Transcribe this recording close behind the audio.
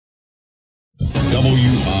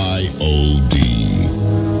WIOD.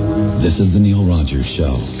 This is the Neil Rogers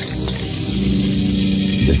Show.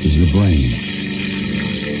 This is your brain.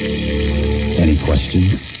 Any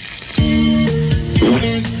questions?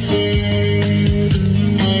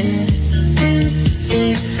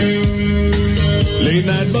 Late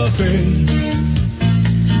night buffet.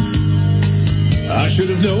 I should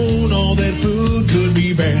have known all that food could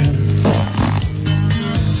be bad.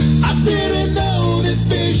 I didn't know that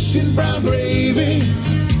fish and brown gravy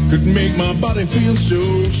could make my body feel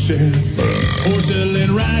so sad. Horsing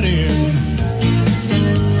and riding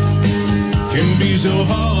can be so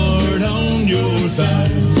hard on your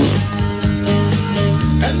thigh.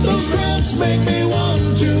 And those cramps make me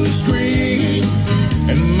want to scream.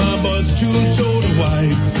 And my butt's too sore to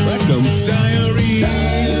wipe. Rectum. Diarrhea.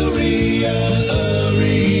 Diarrhea.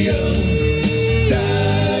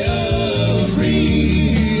 Diarrhea.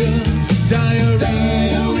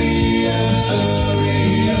 Diarrhea.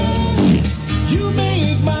 You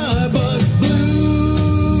make my butt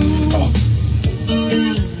blue. Oh.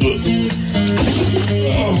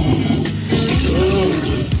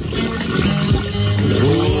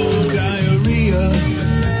 Diarrhea.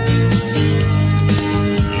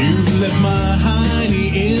 You left my hiney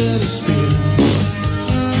in a spin.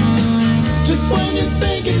 Just when you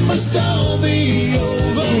think it must all be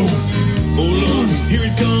over. Oh Lord, here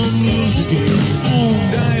it comes again.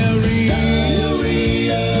 Diarrhea.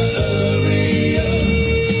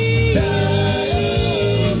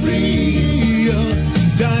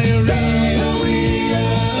 Diarrhea.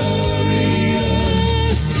 Diarrhea.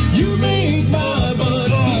 You make my butt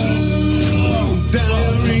blue.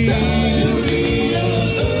 Diarrhea.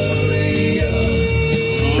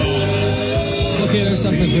 Okay, there's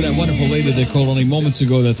something for that wonderful lady that called only moments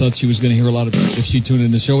ago that thought she was going to hear a lot of it if she tuned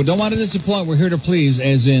in the show. Don't want to disappoint. We're here to please,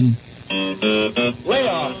 as in... Lay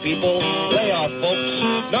off, people. Lay off, folks.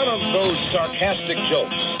 None of those sarcastic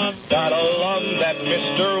jokes. Gotta love that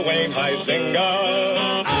Mr. Wayne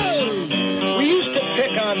Huizenga. Oh! We used to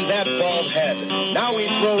pick on that bald head. Now we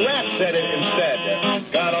throw rats at it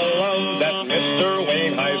instead. Gotta love that Mr.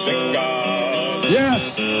 Wayne Huizenga.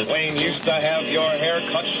 Yes! Wayne used to have your hair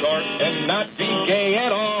cut short and not be gay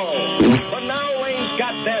at all. But now Wayne's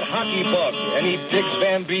got that hockey bug, and he digs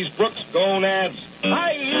Van Beesbrook's gonads.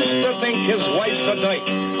 I used to think his wife's a dyke,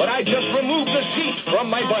 but I just removed the seat from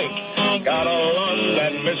my bike. Gotta love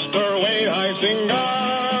that Mr. Wayne Huizenga.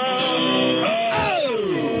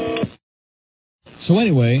 Oh! So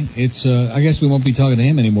anyway, it's, I guess we won't be talking to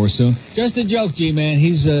him anymore soon. Just a joke, G-Man.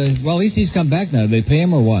 He's, well, at least he's come back now. Did they pay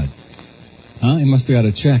him or what? Huh? He must have got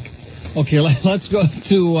a check. Okay, let's go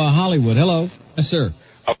to Hollywood. Hello. Yes, sir.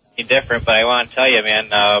 Okay, different, but I want to tell you,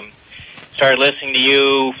 man, started listening to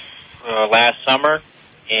you last summer,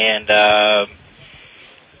 and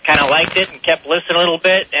kind of liked it and kept listening a little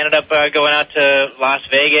bit. Ended up going out to Las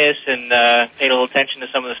Vegas and paid a little attention to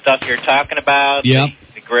some of the stuff you're talking about, the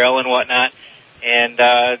grill and whatnot, and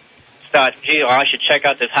thought, gee, well, I should check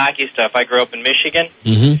out this hockey stuff. I grew up in Michigan.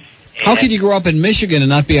 Mm-hmm. How could you grow up in Michigan and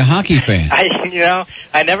not be a hockey fan?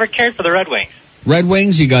 I never cared for the Red Wings. Red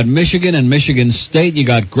Wings, you got Michigan and Michigan State. You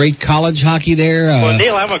got great college hockey there. Well,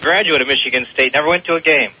 Neil, I'm a graduate of Michigan State. Never went to a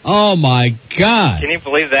game. Oh, my God. Can you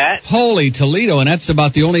believe that? Holy Toledo, and that's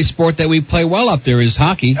about the only sport that we play well up there is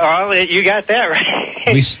hockey. Oh, you got that right.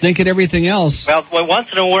 We stink at everything else. Well, once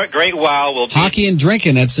in a great while, we'll beat... Hockey and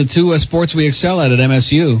drinking, that's the two sports we excel at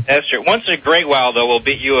MSU. That's true. Once in a great while, though, we'll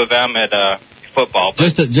beat U of M at football.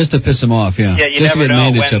 Just to piss them off, yeah. Yeah, you just never to get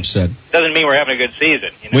know. Mandich upset. Doesn't mean we're having a good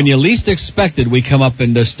season. When you least expect it, we come up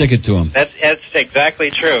and stick it to them. That's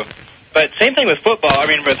exactly true. But same thing with football. I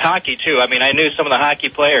mean, with hockey, too. I mean, I knew some of the hockey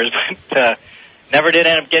players, but never did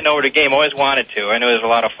end up getting over to the game. Always wanted to. I knew there was a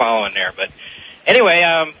lot of following there. But anyway,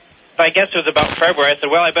 I guess it was about February. I said,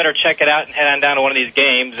 well, I better check it out and head on down to one of these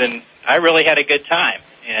games. And I really had a good time.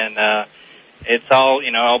 And it's all,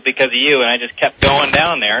 all because of you. And I just kept going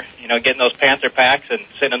down there, getting those Panther packs and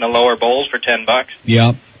sitting in the lower bowls for $10.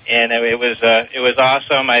 Yep. And it was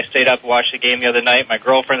awesome. I stayed up and watched the game the other night. My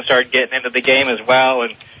girlfriend started getting into the game as well,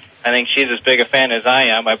 and I think she's as big a fan as I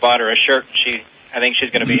am. I bought her a shirt, and I think she's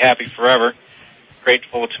going to be happy forever,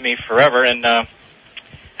 grateful to me forever. And that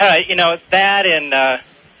and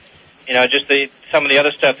just some of the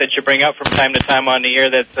other stuff that you bring up from time to time on the air.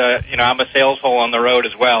 That's I'm a sales hole on the road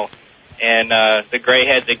as well, and the gray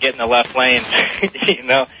heads that get in the left lane,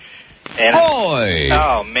 And Boy!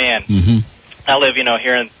 Oh man. Mm-hmm. I live,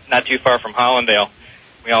 here not too far from Hollandale.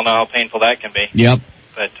 We all know how painful that can be. Yep.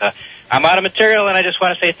 But I'm out of material, and I just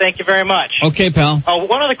want to say thank you very much. Okay, pal. Oh,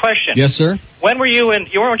 one other question. Yes, sir. When weren't you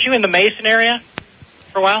in the Mason area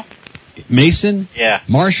for a while? Mason? Yeah.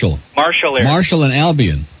 Marshall. Marshall area. Marshall and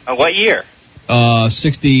Albion. What year?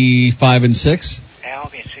 65 and 6.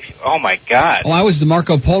 Albion, 60. Oh, my God. Oh, I was the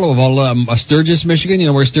Marco Polo of all, Sturgis, Michigan. You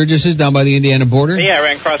know where Sturgis is, down by the Indiana border? Yeah, I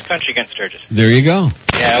ran cross-country against Sturgis. There you go.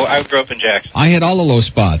 Yeah, I grew up in Jackson. I had all of those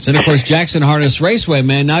spots. And, of course, Jackson Harness Raceway,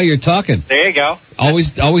 man, now you're talking. There you go.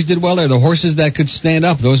 Always did well there. The horses that could stand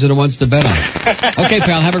up, those are the ones to bet on. Okay,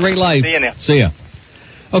 pal, have a great life. See you, Neil. See ya.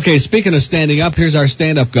 Okay, speaking of standing up, here's our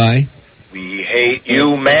stand-up guy. We hate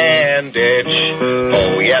you, Mandich.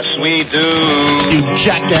 Oh, yes, we do. You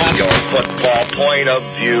jackass. Your football point of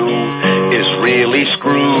view is really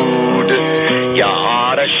screwed. You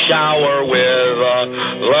ought to shower with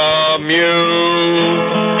Lemieux.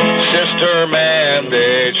 Sister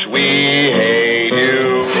Mandich, we hate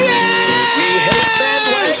you. We hate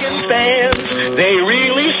bandwagon fans. They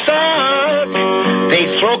really suck. They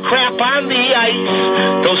throw crap on the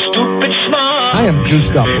ice. Those stupid schmucks. I am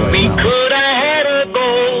juiced up right We now. could have had a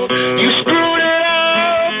goal. You screwed it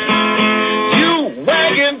up. You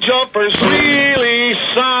wagon jumpers really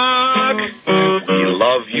suck. We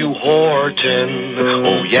love you, Horton.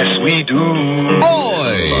 Oh, yes, we do.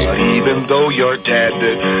 Even though you're dead,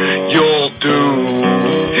 you'll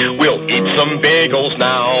do. We'll eat some bagels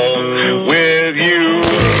now with you.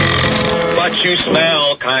 But you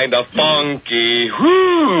smell kind of funky.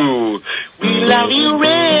 Whoo! We love you,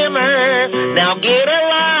 Rimmer. Now get a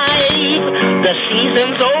life. The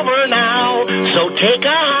season's over now, so take a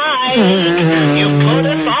hike. You put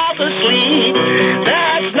us all to sleep.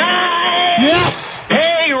 That's nice. Yeah.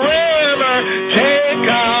 Hey, Rimmer, take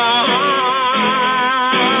a hike.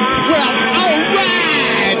 Well, all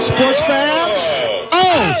right, sports fans. Oh.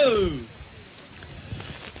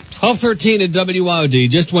 12:13 at WIOD.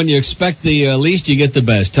 Just when you expect the least, you get the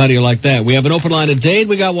best. How do you like that? We have an open line at Dade.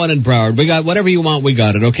 We got one in Broward. We got whatever you want. We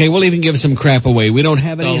got it. Okay. We'll even give some crap away. We don't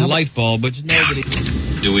have any light bulb, but nobody.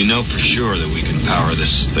 Do we know for sure that we can power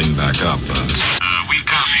this thing back up? We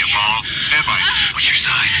copy, Apollo. Stand by. What's your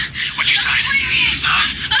sign? What's your sign?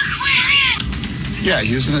 Huh? Yeah,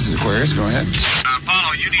 Houston, this is Aquarius. Go ahead.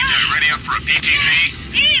 Apollo, you need to ready up for a PTC.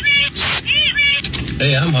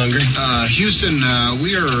 Hey, I'm hungry. Houston,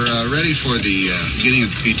 we are ready for the beginning of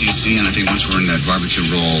the PTC, and I think once we're in that barbecue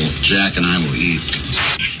roll, Jack and I will eat.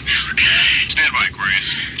 Stand by, Aquarius.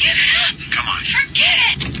 Give it up. Come on.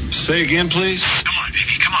 Forget it. Say again, please. Come on,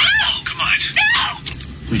 baby. Come on. No. Come on.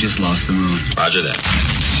 No. We just lost the moon. Roger that.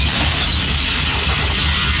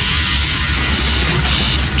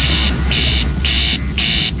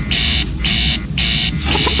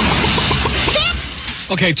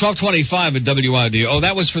 Okay, 12:25 at WIOD. Oh,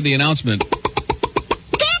 that was for the announcement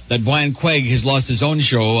that Brian Quaig has lost his own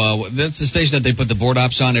show. That's the station that they put the board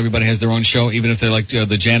ops on. Everybody has their own show, even if they're like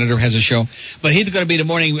the janitor has a show. But he's going to be the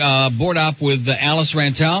morning board op with Alice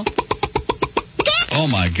Rantel. Oh,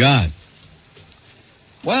 my God.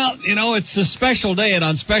 Well, you know, it's a special day, and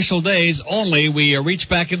on special days only, we reach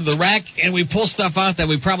back into the rack and we pull stuff out that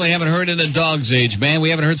we probably haven't heard in a dog's age, man.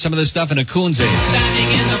 We haven't heard some of this stuff in a coon's age.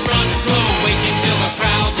 Standing in the front row, waiting till the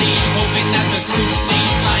crowd leaves, hoping that the crew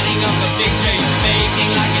sees, lighting up a big chase,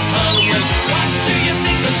 making like it's Hollywood. What do you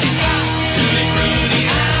think that she's got? Tutti Frutti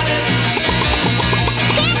Alice.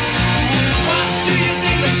 What do you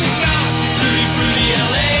think that she's got? Tutti Frutti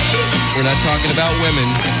LA. We're not talking about women.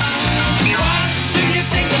 What do you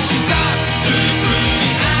think that she's got? Tutti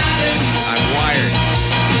Frutti Alice. I'm wired.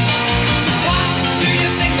 What do you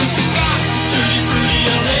think that she's got? Tutti Frutti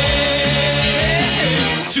LA.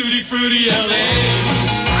 Tutti Frutti LA.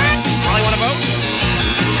 Probably want to vote?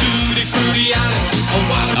 Tutti Frutti Alice. Oh,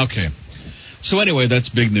 wow. Okay. So anyway, that's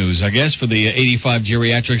big news, I guess, for the 85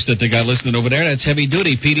 geriatrics that they got listening over there. That's heavy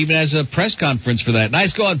duty. Pete even has a press conference for that.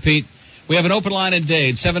 Nice going, Pete. We have an open line in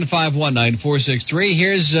Dade, 751-9463.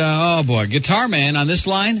 Here's, oh boy, Guitar Man on this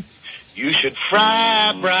line. You should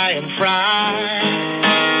fry, Brian, fry.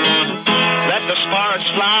 Let the sparks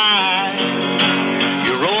fly.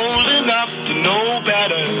 You're old enough to know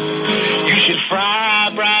better. You should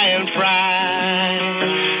fry, Brian, fry.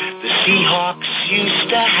 The Seahawks used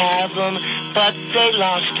to have him, but they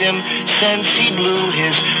lost him since he blew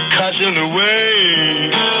his cousin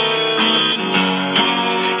away.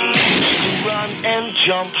 And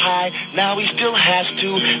jump high, now he still has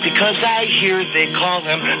to, because I hear they call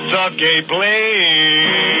him the Gay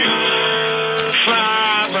Blade.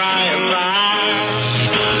 Fly, Brian, fly.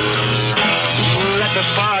 Let the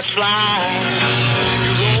sparks fly.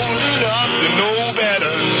 You're old enough to know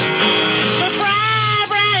better. Fly,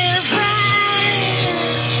 Brian, fly.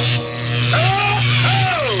 Oh,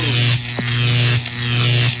 oh.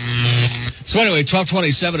 So anyway,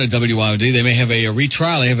 1227 at WIOD, they may have a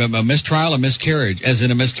retrial. They have a mistrial, a miscarriage, as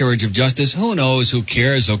in a miscarriage of justice. Who knows? Who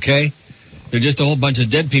cares? Okay? They're just a whole bunch of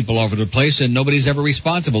dead people all over the place, and nobody's ever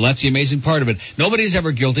responsible. That's the amazing part of it. Nobody's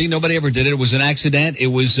ever guilty. Nobody ever did it. It was an accident. It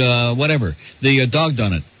was, whatever. The dog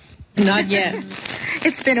done it. Not yet.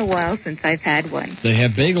 It's been a while since I've had one. They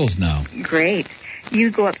have bagels now. Great.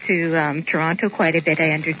 You go up to Toronto quite a bit,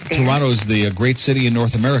 I understand. Toronto's the great city in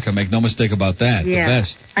North America. Make no mistake about that. Yeah, the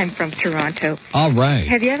best. I'm from Toronto. All right.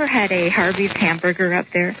 Have you ever had a Harvey's hamburger up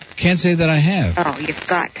there? Can't say that I have. Oh, you've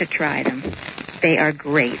got to try them. They are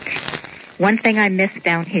great. One thing I miss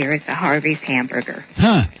down here is a Harvey's hamburger.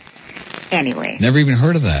 Huh. Anyway. Never even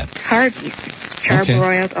heard of that. Harvey's.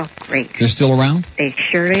 Charbroiled. Okay. Oh, great. They're still around? They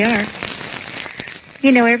surely are.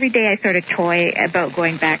 You know, every day I sort of toy about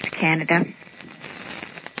going back to Canada.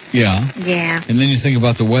 Yeah. Yeah. And then you think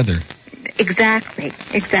about the weather. Exactly.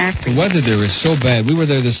 The weather there is so bad. We were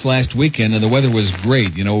there this last weekend, and the weather was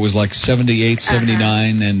great. You know, it was like 78,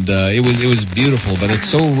 79, and it was beautiful. But it's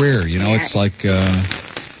so rare. You know, it's like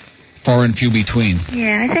far and few between.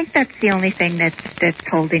 Yeah, I think that's the only thing that's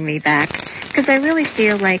holding me back, because I really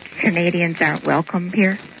feel like Canadians aren't welcome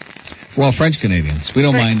here. Well, French Canadians. We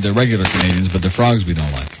don't mind the regular Canadians, but the frogs we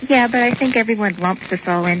don't like. Yeah, but I think everyone lumps us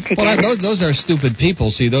all in together. Well, those are stupid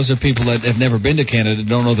people. See, those are people that have never been to Canada,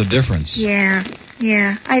 don't know the difference. Yeah.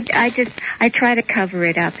 I try to cover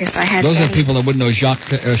it up if I had. Those are people that wouldn't know Jacques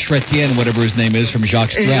Chrétien, whatever his name is, from Jacques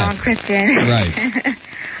Strat. Jean Chrétien. Right.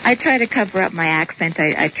 I try to cover up my accent.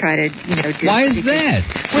 I try to, do... Why is that?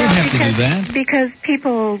 Well, you don't have to do that. Because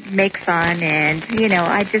people make fun, and,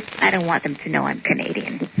 I don't want them to know I'm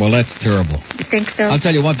Canadian. Well, that's terrible. You think so? I'll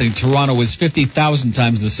tell you one thing. Toronto is 50,000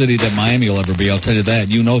 times the city that Miami will ever be. I'll tell you that.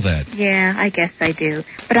 You know that. Yeah, I guess I do.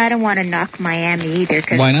 But I don't want to knock Miami either.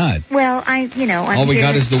 Cause, why not? Well, I'm all we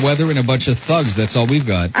got is the weather and a bunch of thugs. That's all we've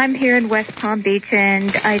got. I'm here in West Palm Beach,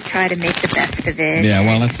 and I try to make the best of it. Yeah,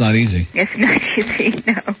 well, that's not easy. It's not easy,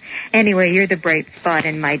 no. Anyway, you're the bright spot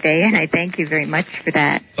in my day, and I thank you very much for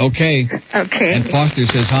that. Okay. Okay. And Foster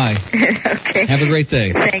says hi. Okay. Have a great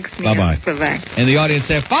day. Thanks, Neil. Bye-bye. Bye-bye. And the audience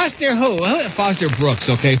said, Foster who? Foster Brooks,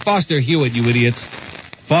 okay? Foster Hewitt, you idiots.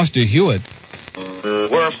 Foster Hewitt.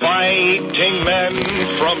 We're fighting men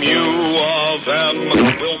from you of them.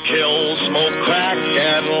 We'll kill, smoke, crack,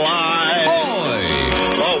 and lie.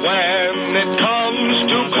 But when it comes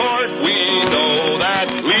to court, we know that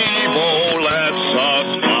Levo lets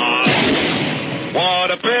us by.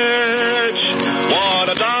 What a bitch, what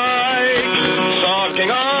a dyke,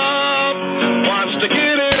 sucking up, wants to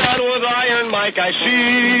get it out with Iron Mike. I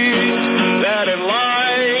see that in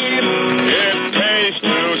life it pays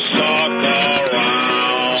to suck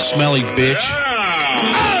around. Smelly bitch.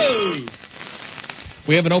 Yeah. Oh!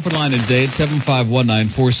 We have an open line today at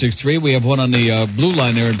 7519463. We have one on the blue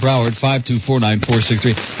line there in Broward,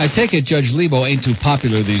 5249463. I take it Judge Lebo ain't too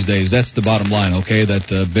popular these days. That's the bottom line, okay? That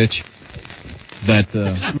bitch. That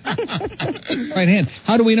right hand.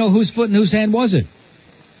 How do we know whose foot and whose hand was it?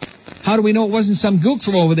 How do we know it wasn't some gook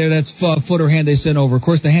from over there that's foot or hand they sent over? Of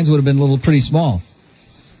course, the hands would have been pretty small.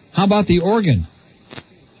 How about the organ?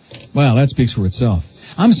 Well, that speaks for itself.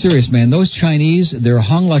 I'm serious, man. Those Chinese, they're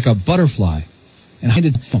hung like a butterfly. And I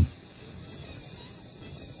did them.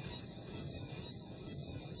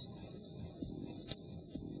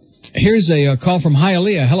 Here's a call from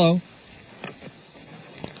Hialeah. Hello.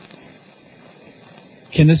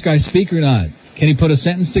 Can this guy speak or not? Can he put a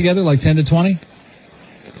sentence together like 10 to 20?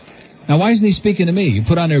 Now, why isn't he speaking to me? You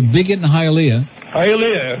put on there bigot in Hialeah.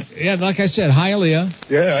 Hialeah. Yeah, like I said, Hialeah.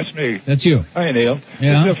 Yeah, that's me. That's you. Hi, Neil.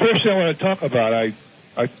 Yeah. The first thing I want to talk about,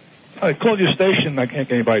 I called your station. I can't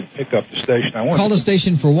get anybody to pick up the station. Called the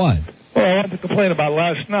station for what? Well, I wanted to complain about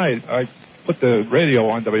last night. I put the radio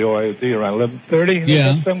on WIOD around 11:30.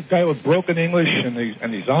 Yeah. Some guy with broken English, and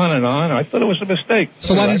he's on and on. I thought it was a mistake.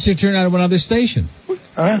 So why didn't you turn out another station?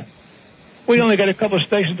 Huh? We only got a couple of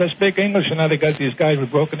stations that speak English, and now they got these guys with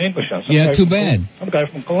broken English on. Yeah, too bad. Some guy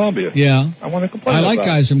from Colombia. Yeah. I want to complain I like about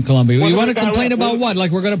guys from Colombia. Well, You want to the guy complain left- about what?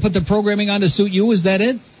 Like we're going to put the programming on to suit you? Is that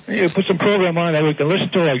it? You put some program on that we can listen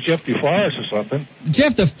to, like Jeff DeForest or something.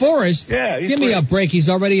 Jeff DeForest? Yeah. Give me a break. He's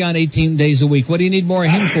already on 18 days a week. What do you need more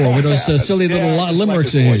of him for with those silly little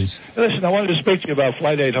limericks of his? Listen, I wanted to speak to you about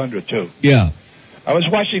Flight 800, too. Yeah. I was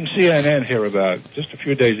watching CNN here about just a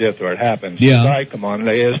few days after it happened. Yeah. Some guy come on, and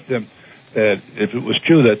they asked him that if it was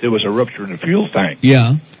true that there was a rupture in the fuel tank.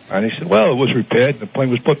 Yeah. And he said, well, it was repaired, and the plane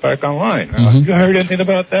was put back online. Mm-hmm. You heard anything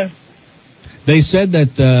about that? They said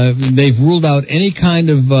that they've ruled out any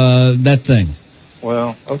kind of that thing.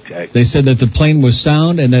 Well, okay. They said that the plane was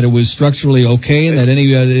sound and that it was structurally okay, and that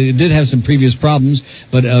it did have some previous problems,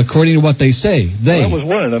 but according to what they say, that was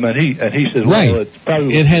one of them, and he said, right. well, it's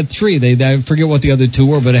probably... It had three. I forget what the other two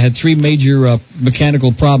were, but it had three major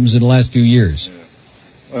mechanical problems in the last few years. Yeah.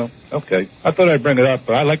 Well, okay. I thought I'd bring it up,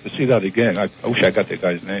 but I'd like to see that again. I wish I got that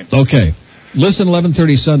guy's name. Okay. Listen,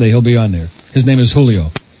 11:30 Sunday, he'll be on there. His name is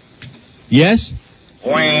Julio. Yes?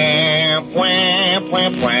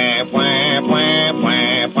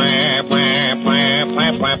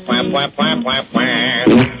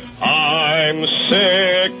 I'm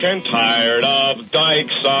sick and tired of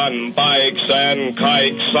dykes on bikes and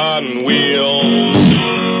kikes on wheels.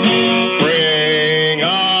 Bring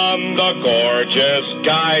on the gorgeous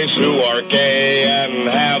guys who are gay and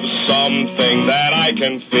have something that I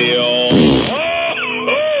can feel.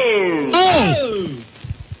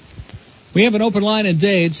 We have an open line in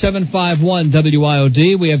Dade,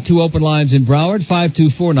 751-WIOD. We have two open lines in Broward,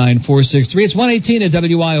 524-9463. It's 118 at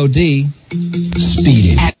WIOD.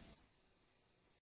 Speeding.